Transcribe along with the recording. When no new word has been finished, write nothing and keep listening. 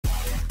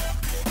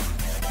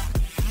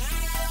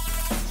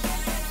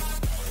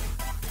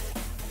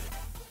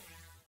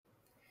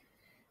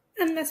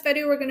In this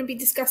video, we're going to be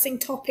discussing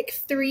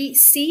topic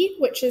 3C,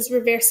 which is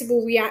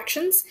reversible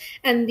reactions,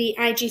 and the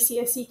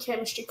IGCSE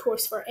chemistry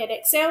course for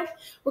Edexcel.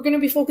 We're going to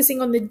be focusing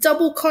on the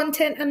double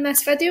content in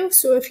this video,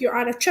 so if you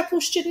are a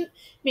triple student,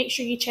 make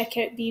sure you check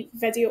out the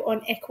video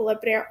on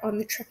equilibria on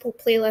the triple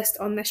playlist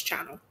on this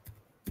channel.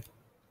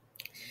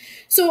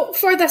 So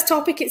for this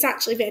topic, it's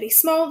actually very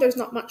small, there's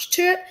not much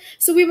to it.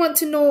 So we want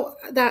to know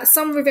that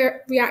some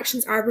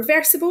reactions are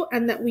reversible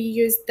and that we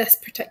use this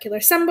particular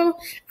symbol,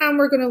 and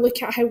we're going to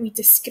look at how we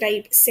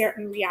describe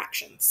certain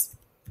reactions.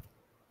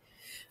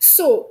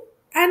 So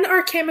in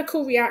our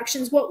chemical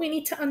reactions, what we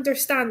need to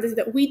understand is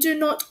that we do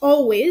not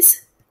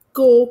always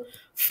go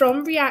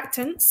from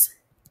reactants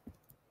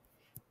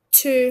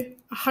to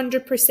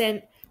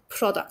 100%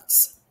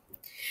 products.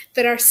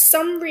 There are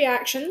some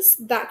reactions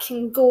that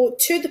can go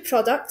to the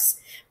products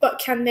but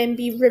can then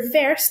be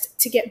reversed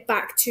to get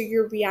back to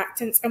your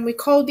reactants, and we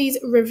call these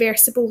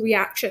reversible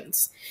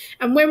reactions.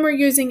 And when we're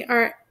using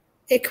our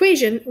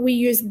equation, we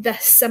use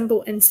this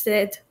symbol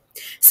instead.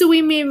 So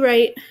we may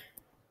write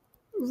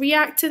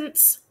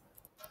reactants,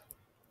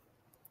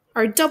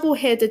 our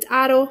double-headed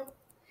arrow,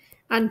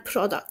 and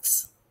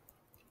products.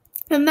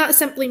 And that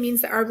simply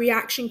means that our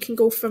reaction can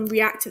go from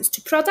reactants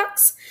to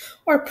products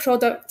or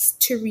products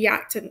to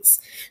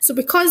reactants. So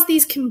because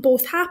these can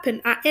both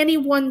happen at any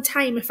one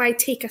time, if I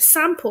take a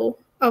sample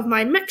of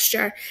my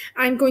mixture,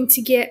 I'm going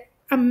to get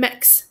a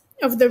mix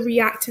of the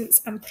reactants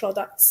and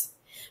products,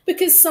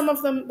 because some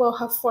of them will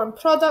have formed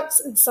products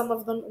and some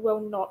of them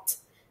will not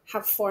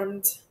have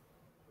formed,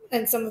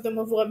 and some of them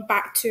will go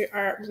back to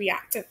our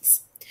reactants.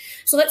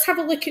 So let's have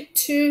a look at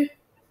two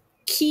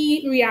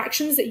key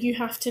reactions that you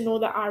have to know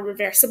that are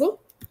reversible.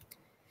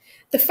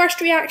 The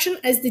first reaction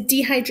is the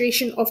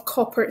dehydration of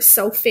copper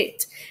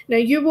sulfate. Now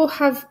you will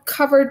have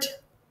covered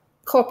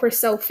copper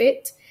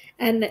sulfate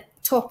in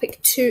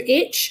topic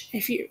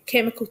 2H,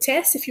 chemical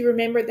test. If you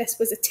remember, this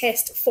was a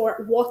test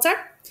for water.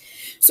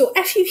 So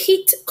if you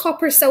heat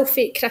copper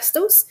sulfate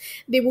crystals,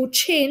 they will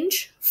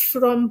change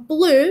from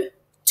blue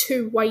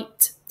to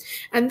white.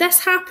 And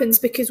this happens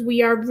because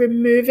we are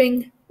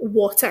removing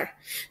water.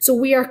 So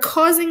we are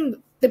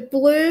causing the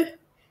blue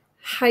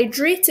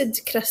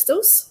hydrated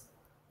crystals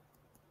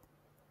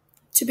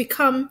to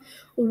become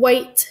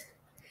white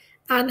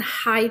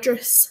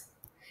anhydrous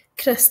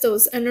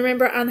crystals. And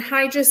remember,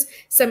 anhydrous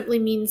simply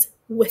means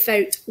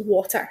without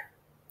water.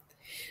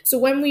 So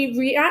when we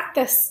react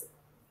this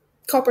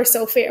copper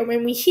sulfate, or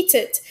when we heat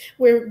it,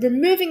 we're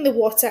removing the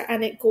water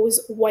and it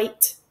goes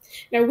white.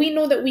 Now we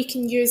know that we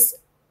can use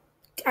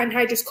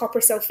anhydrous copper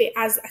sulfate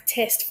as a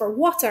test for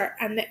water,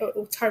 and that it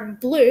will turn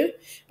blue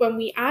when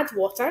we add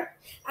water,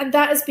 and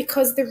that is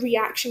because the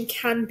reaction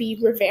can be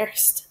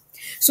reversed.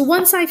 So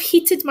once I've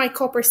heated my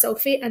copper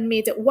sulfate and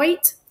made it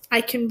white,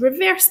 I can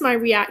reverse my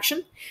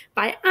reaction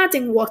by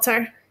adding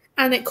water,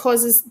 and it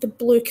causes the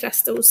blue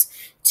crystals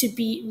to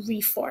be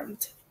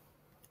reformed.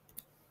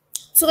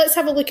 So let's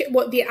have a look at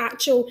what the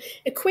actual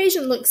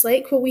equation looks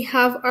like. Well, we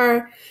have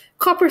our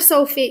copper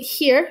sulfate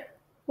here,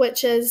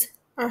 which is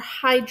our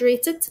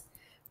hydrated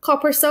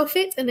copper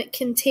sulfate, and it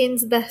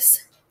contains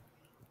this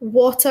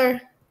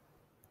water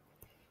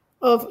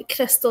of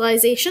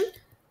crystallization.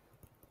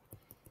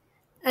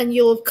 And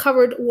you'll have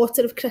covered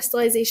water of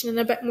crystallization in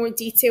a bit more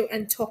detail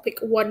in topic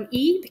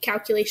 1E, the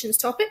calculations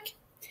topic.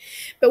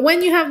 But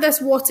when you have this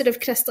water of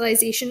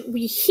crystallization,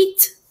 we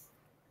heat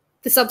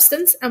the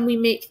substance and we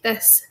make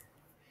this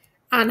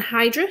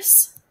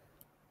anhydrous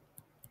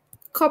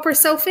copper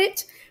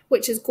sulfate,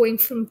 which is going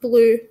from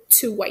blue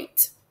to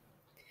white.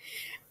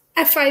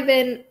 If I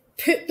then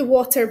put the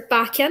water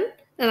back in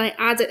and I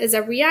add it as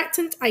a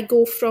reactant, I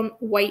go from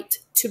white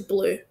to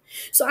blue.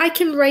 So I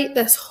can write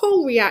this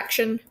whole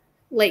reaction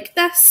like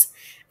this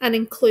and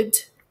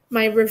include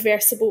my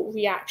reversible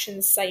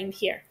reaction sign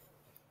here.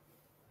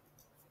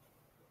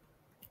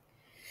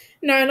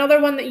 Now another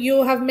one that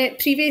you'll have met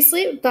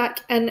previously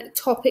back in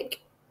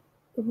topic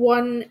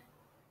 1A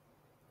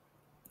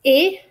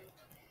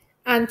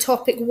and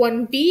topic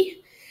 1B,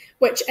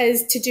 which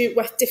is to do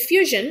with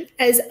diffusion,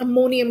 is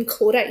ammonium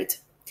chloride.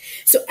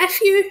 So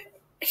if you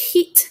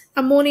heat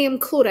ammonium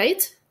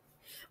chloride,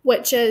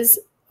 which is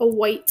a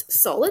white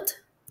solid,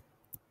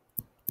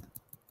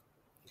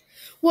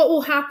 what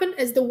will happen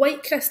is the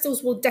white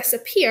crystals will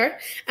disappear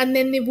and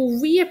then they will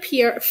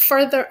reappear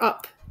further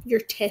up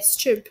your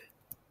test tube.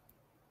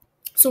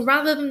 So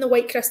rather than the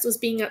white crystals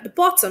being at the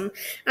bottom,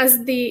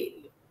 as the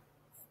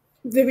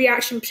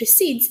reaction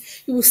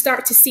proceeds, you will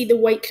start to see the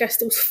white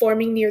crystals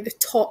forming near the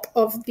top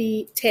of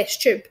the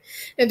test tube.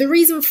 Now the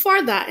reason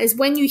for that is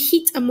when you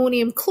heat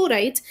ammonium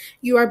chloride,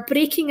 you are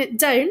breaking it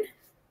down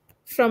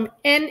from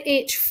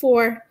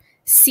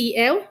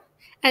NH4Cl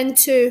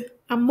into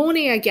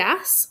ammonia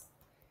gas,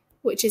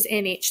 which is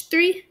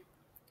NH3,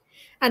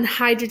 and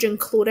hydrogen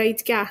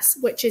chloride gas,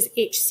 which is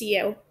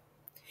HCl.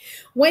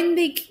 When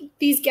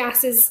these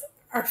gases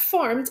are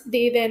formed,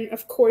 they then,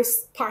 of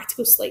course,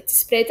 particles like to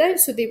spread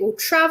out, so they will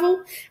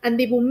travel and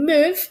they will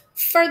move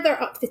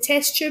further up the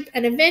test tube,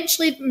 and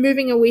eventually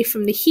moving away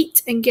from the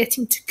heat and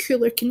getting to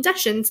cooler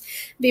conditions,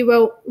 they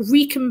will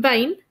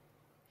recombine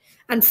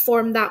and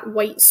form that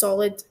white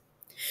solid.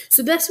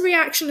 So this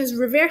reaction is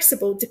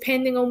reversible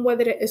depending on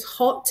whether it is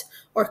hot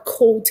or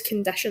cold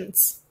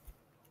conditions.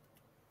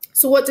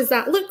 So what does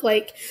that look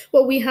like?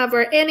 Well, we have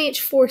our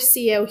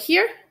NH4Cl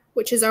here,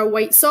 which is our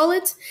white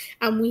solid,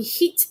 and we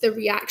heat the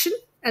reaction,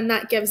 and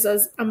that gives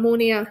us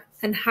ammonia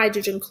and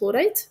hydrogen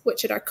chloride,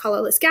 which are our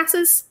colourless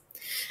gases.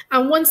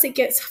 And once it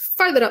gets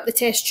further up the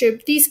test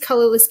tube, these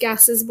colourless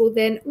gases will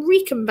then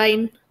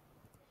recombine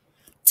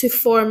to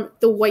form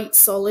the white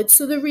solid.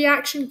 So the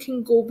reaction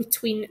can go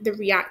between the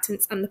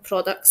reactants and the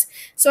products.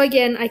 So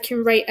again, I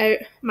can write out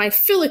my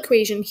full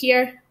equation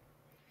here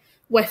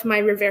with my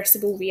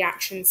reversible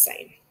reaction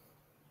sign.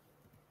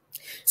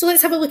 So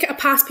let's have a look at a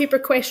past paper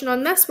question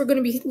on this. We're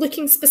going to be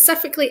looking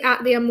specifically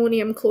at the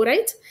ammonium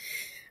chloride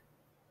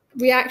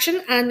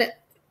reaction, and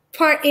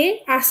part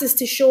A asks us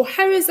to show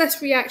how is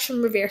this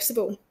reaction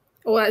reversible.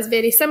 Oh, that's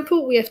very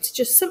simple. We have to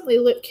just simply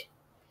look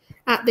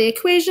at the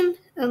equation,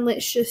 and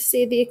let's just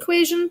say the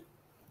equation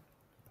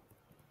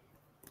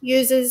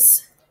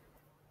uses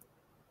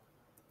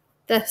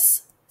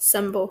this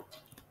symbol.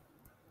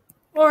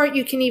 Or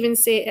you can even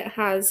say it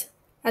has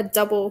a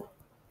double-headed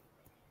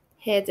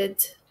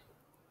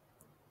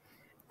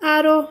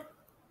arrow,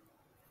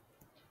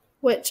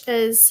 which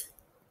is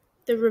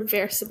the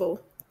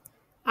reversible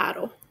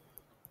arrow.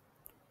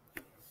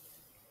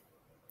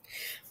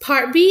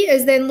 Part B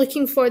is then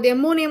looking for the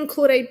ammonium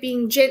chloride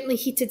being gently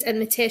heated in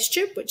the test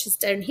tube, which is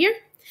down here.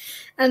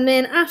 And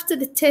then after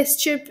the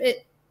test tube,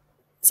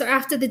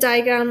 after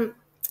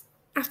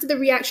the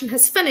reaction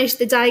has finished,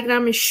 the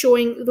diagram is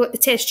showing what the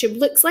test tube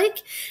looks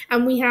like.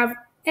 And we have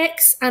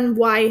X and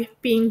Y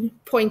being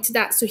pointed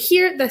at. So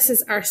here, this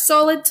is our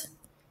solid.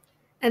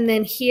 And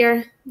then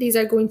here, these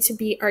are going to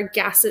be our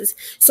gases.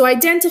 So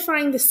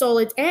identifying the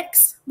solid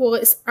X, well,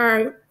 it's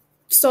our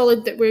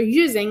solid that we're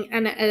using,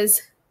 and it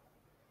is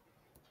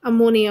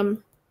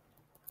ammonium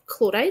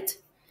chloride.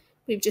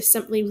 We've just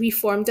simply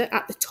reformed it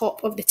at the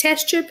top of the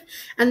test tube.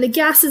 And the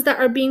gases that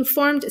are being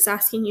formed, it's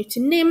asking you to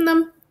name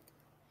them.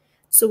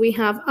 So we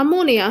have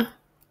ammonia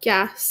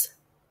gas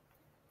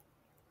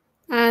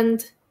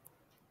and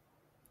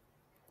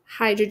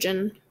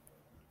hydrogen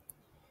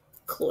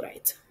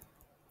chloride.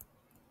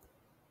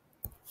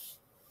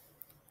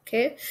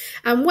 Okay,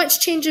 and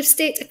which change of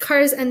state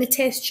occurs in the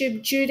test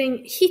tube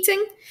during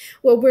heating?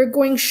 Well, we're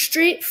going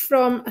straight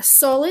from a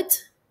solid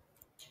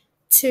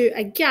to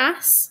a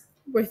gas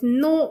with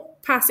no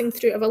passing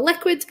through of a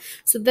liquid.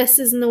 So this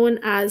is known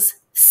as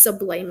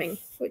subliming,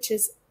 which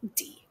is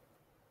D.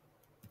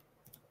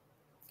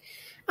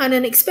 And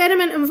an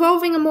experiment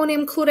involving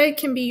ammonium chloride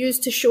can be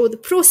used to show the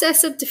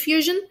process of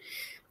diffusion.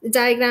 The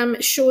diagram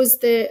shows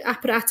the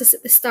apparatus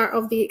at the start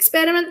of the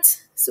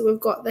experiment. So we've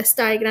got this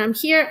diagram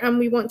here, and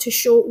we want to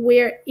show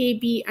where A,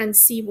 B, and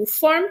C will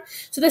form.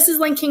 So this is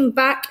linking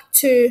back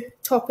to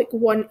topic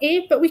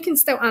 1A, but we can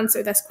still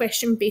answer this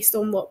question based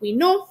on what we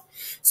know.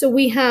 So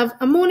we have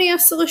ammonia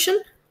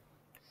solution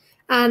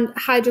and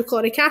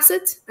hydrochloric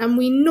acid, and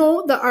we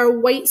know that our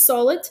white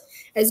solid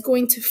is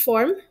going to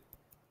form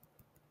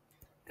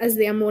as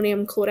the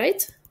ammonium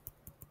chloride.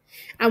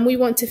 And we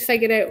want to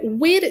figure out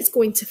where it's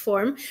going to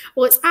form.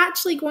 Well, it's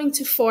actually going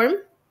to form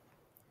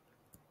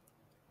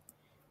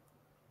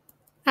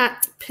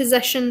at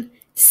position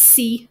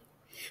C.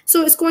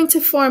 So it's going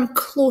to form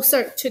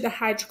closer to the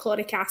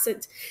hydrochloric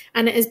acid.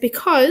 And it is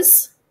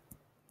because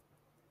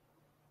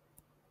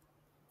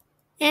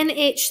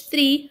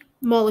NH3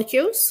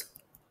 molecules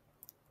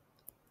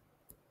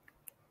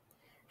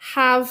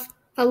have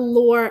a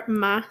lower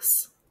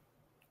mass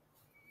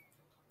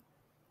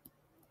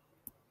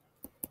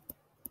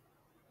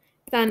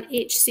than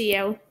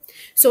HCl.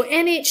 So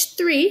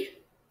NH3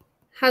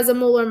 has a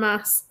molar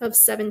mass of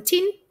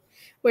 17,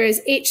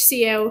 whereas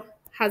HCl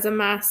has a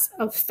mass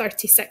of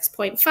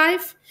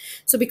 36.5.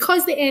 So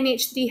because the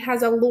NH3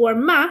 has a lower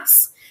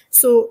mass,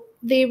 so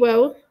they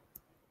will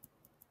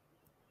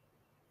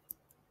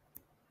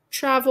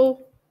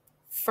travel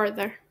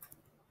further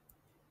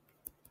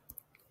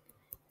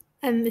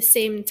in the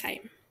same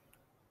time.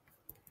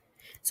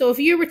 So if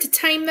you were to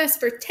time this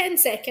for 10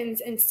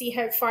 seconds and see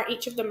how far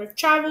each of them have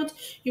travelled,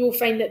 you will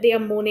find that the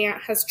ammonia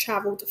has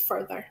travelled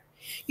further.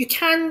 You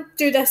can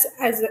do this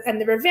as in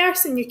the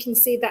reverse, and you can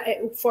say that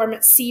it will form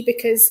at C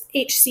because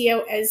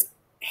HCl is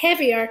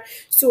heavier,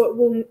 so it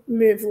will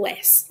move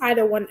less.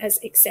 Either one is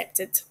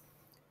accepted.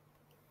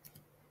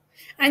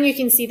 And you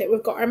can see that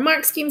we've got our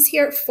mark schemes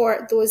here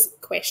for those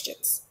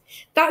questions.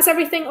 That's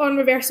everything on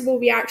reversible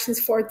reactions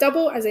for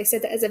double. As I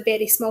said, it is a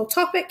very small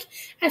topic.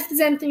 If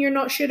there's anything you're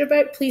not sure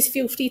about, please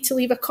feel free to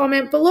leave a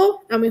comment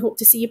below, and we hope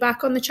to see you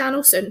back on the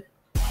channel soon.